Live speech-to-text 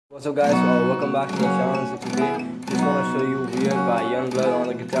What's up guys, welcome back to the channel. So today just want to show you Weird by YUNGBLUD on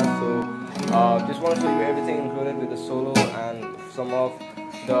the guitar. So just want to show you everything included with the solo and some of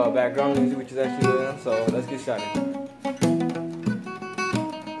the background music which is actually going on. So let's get started.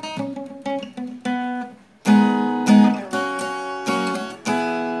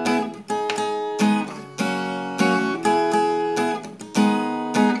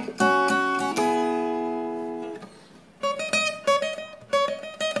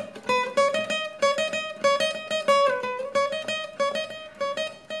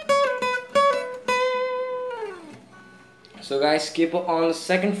 So guys, keep on the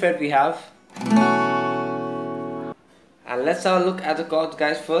second fret we have, and let's have a look at the chords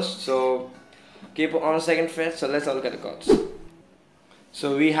guys first. So keep on the second fret, so let's have a look at the chords.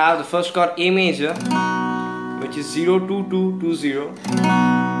 So we have the first chord A major, which is 0 2 2 2 0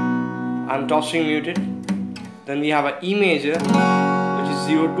 and top string muted. Then we have an E major, which is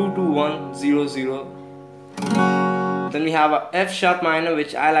 0 2 2 1 0 0. Then we have a F sharp minor,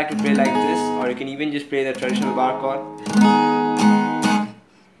 which I like to play like this, or you can even just play the traditional bar chord.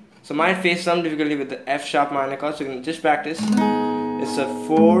 So might face some difficulty with the F sharp minor chord, so you can just practice. It's a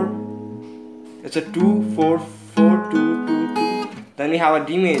 4, it's a 2 4 4 2 2 2. Then we have a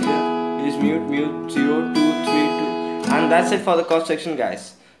D major, which is mute mute 0 2 3 2, and that's it for the chord section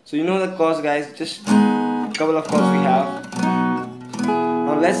guys. So you know the chords guys, just a couple of chords we have.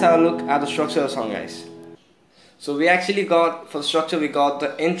 Now let's have a look at the structure of the song guys. So we actually got, for the structure we got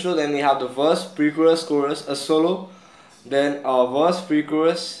the intro, then we have the verse, pre-chorus, chorus, a solo, then a verse,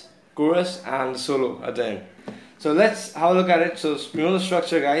 pre-chorus, chorus and the solo at the end. So let's have a look at it. So you know the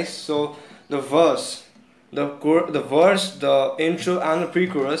structure guys. So the verse, the intro and the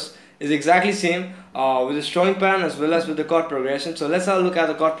pre-chorus is exactly same with the strumming pattern as well as with the chord progression. So let's have a look at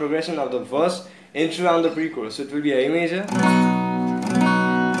the chord progression of the verse, intro and the pre-chorus. So it will be a major,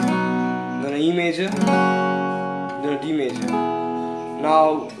 then an E major, then a D major.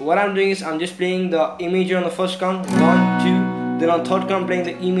 Now what I'm doing is I'm just playing the A major on the first count, 1 2, then on third count playing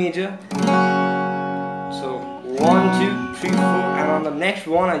the E major. So 1 2 3 4, and on the next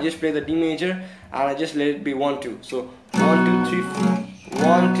one I just play the D major and I just let it be 1 2. So 1 2 3 4,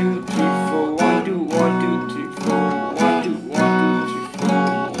 1 2 3 4, 1 2 1 2 3 4, 1 2 1 2 3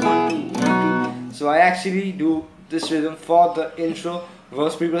 4, 1 2 1 2. So I actually do this rhythm for the intro,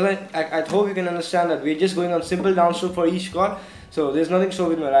 verse, pre-chorus. I hope you can understand that we're just going on simple downstroke for each chord. So there's nothing show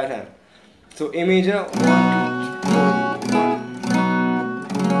with my right hand. So A major, 1 2 3 4 1.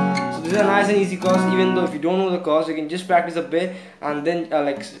 So these are nice and easy chords. Even though if you don't know the chords, you can just practice a bit and then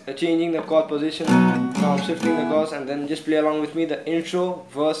changing the chord position, shifting the chords, and then just play along with me the intro,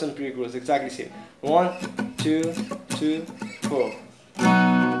 verse and pre-chorus exactly same. 1 2 2 4.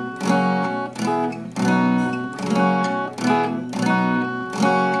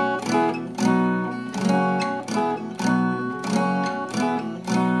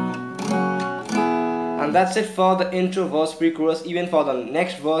 And that's it for the intro, verse, pre-chorus, even for the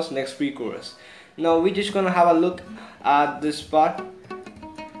next verse, next pre-chorus. Now we're just gonna have a look at this part.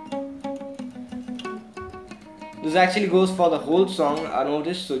 This actually goes for the whole song, I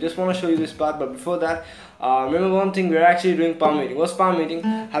noticed. So just want to show you this part, but before that, remember one thing, we're actually doing palm muting. What's palm muting?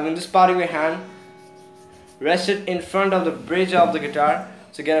 Having this part of your hand rested in front of the bridge of the guitar,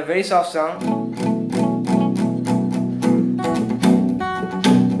 so get a very soft sound.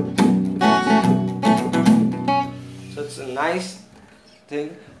 Nice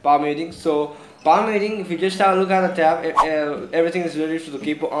thing, palm muting. So palm muting, if you just have a look at the tab, everything is ready to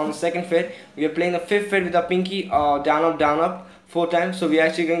keep on the second fret. We are playing the fifth fret with the pinky down up 4 times. So we are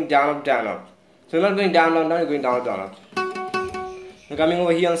actually going down up. So we're not going down down down, we're going down up. You're coming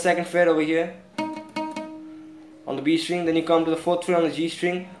over here on the second fret over here on the B string, then you come to the fourth fret on the G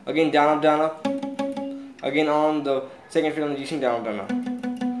string, again down up, again on the second fret on the G string, down up.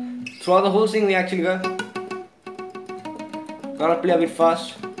 Throughout the whole thing we actually gonna play a bit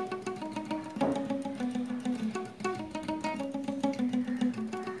fast.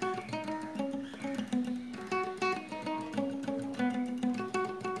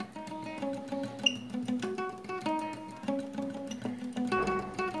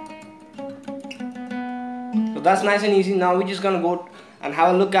 So that's nice and easy. Now we're just gonna go and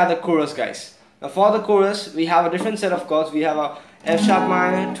have a look at the chorus guys. Now for the chorus we have a different set of chords. We have a F sharp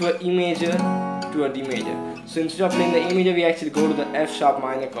minor to a E major to a D major. So instead of playing the A major, we actually go to the F sharp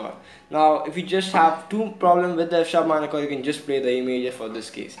minor chord. Now if you just have two problems with the F sharp minor chord, you can just play the A major for this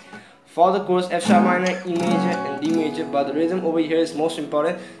case. For the chorus, F sharp minor, E major and D major, but the rhythm over here is most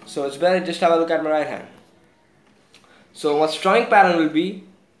important, so it's better just have a look at my right hand. So what strumming pattern will be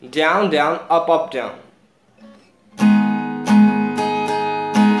down down, up up down.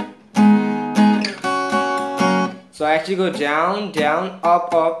 So I actually go down, down,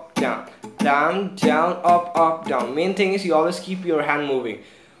 up, up, down, down, down, up, up, down. Main thing is you always keep your hand moving,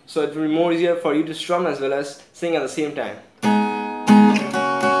 so it will be more easier for you to strum as well as sing at the same time.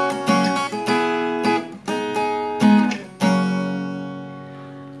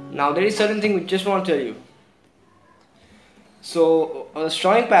 Now there is certain thing we just want to tell you. So the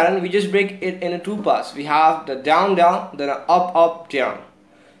strumming pattern, we just break it into two parts. We have the down, down, then a up, up, down.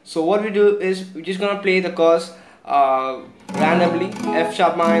 So what we do is we're just gonna play the chords randomly, F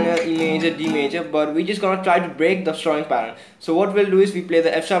sharp minor, E major, D major, but we're just gonna try to break the strumming pattern. So what we'll do is we play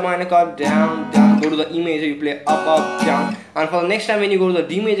the F sharp minor chord, down, down, go to the E major, you play up, up, down, and for the next time when you go to the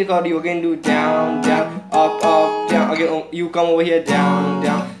D major chord, you again do down, down, up, up, down, again you come over here, down,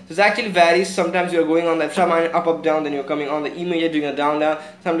 down. So it actually varies. Sometimes you're going on the F sharp minor, up, up, down, then you're coming on the E major doing a down, down.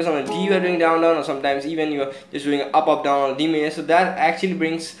 Sometimes on the D you're doing down, down, or sometimes even you're just doing up, up, down on the D major. So that actually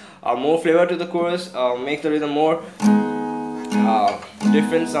brings more flavor to the chorus, makes the rhythm more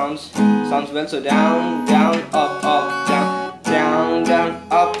different sounds well. So down, down, up, up, down, down, down,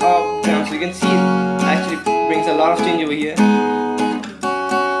 up, up, down. So you can see it actually brings a lot of change over here.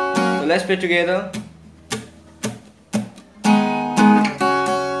 So let's play together.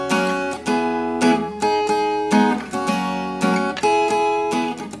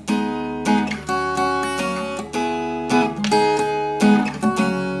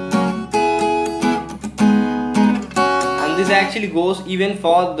 This actually goes even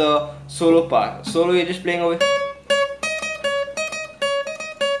for the solo part. Solo, you're just playing over.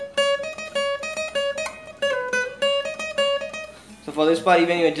 So for this part,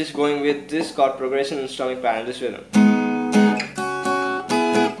 even you're just going with this chord progression and strumming pattern, this rhythm.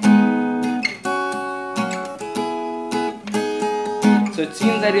 So it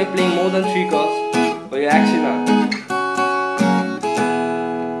seems that you're playing more than 3 chords, but you're actually not.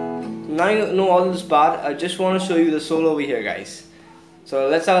 Now you know all this part. I just want to show you the solo over here, guys. So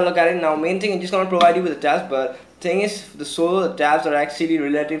let's have a look at it. Now main thing, I'm just going to provide you with the tabs, but thing is the solo, the tabs are actually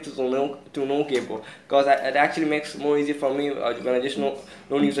relative to no capo, because it actually makes more easy for me when I just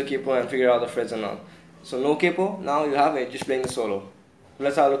don't use the capo and figure out the frets and all. So no capo, now you have it, just playing the solo.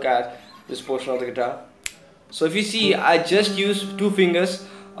 Let's have a look at this portion of the guitar. So if you see, I just use 2 fingers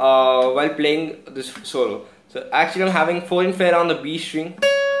while playing this solo. So actually I'm having 14th fret on the B string.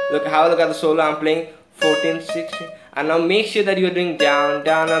 Have a look at the solo. I'm playing 14, 16, and now make sure that you're doing down,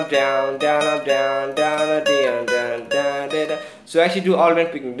 down, up, down, down, up, down, down, up, down, down, down, down. So actually do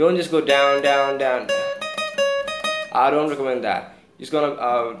alternate picking. Don't just go down, down, down. I don't recommend that. It's gonna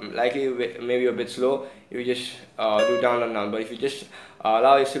likely maybe a bit slow if you just do down and down. But if you just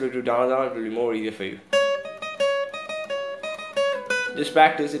allow yourself to do down and down, it will be more easier for you. Just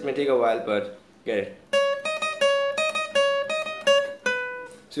practice. It may take a while, but get it.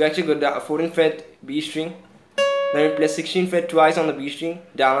 So we actually go down 14th fret B string, then we play 16th fret twice on the B string,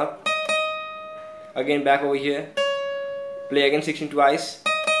 down, up, again back over here, play again 16 twice,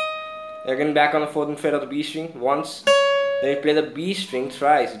 again back on the 14th fret of the B string once, then you play the B string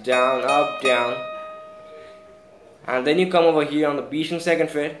thrice, down, up, down, and then you come over here on the B string 2nd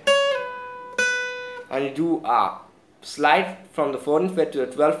fret, and you do a slide from the 14th fret to the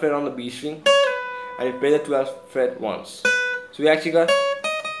 12th fret on the B string, and you play the 12th fret once. So we actually got.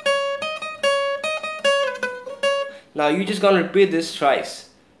 Now you just gonna repeat this thrice.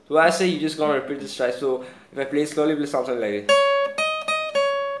 So I say you just gonna repeat this thrice. So if I play slowly, it will sound something like this.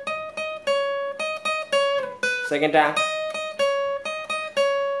 Second time.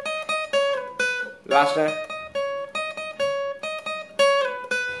 Last time.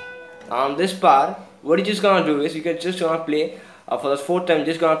 On this part, what you're just gonna do is you can just gonna play for the 4th time.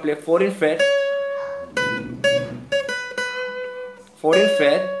 Just gonna play 14th fret, 14th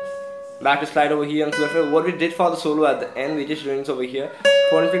fret. Back to slide over here on 12th fret. What we did for the solo at the end, we just doing this over here.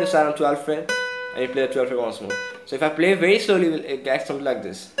 14th fret to slide on 12th fret, and you play the 12th fret once more. So if I play very slowly, it gets something like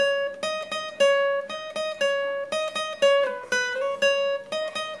this.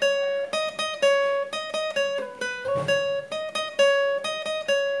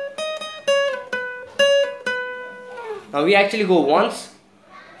 Now we actually go once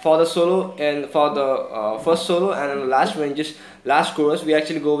for the solo and for the first solo, and then the last one, just last chorus, we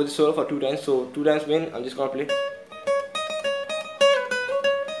actually go with the solo for 2 times. So 2 times win. I'm just gonna play.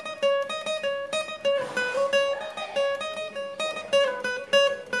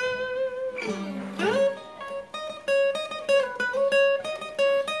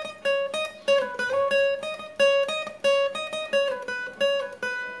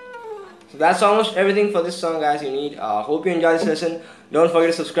 So that's almost everything for this song, guys. You need. Hope you enjoyed this lesson. Don't forget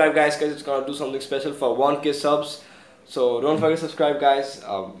to subscribe, guys, because it's gonna do something special for 1K subs. So don't forget to subscribe, guys,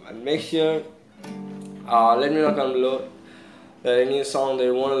 and make sure Let me know down below any song that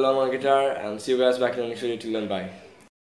you want to learn on guitar, and see you guys back in the next video. Till then, bye.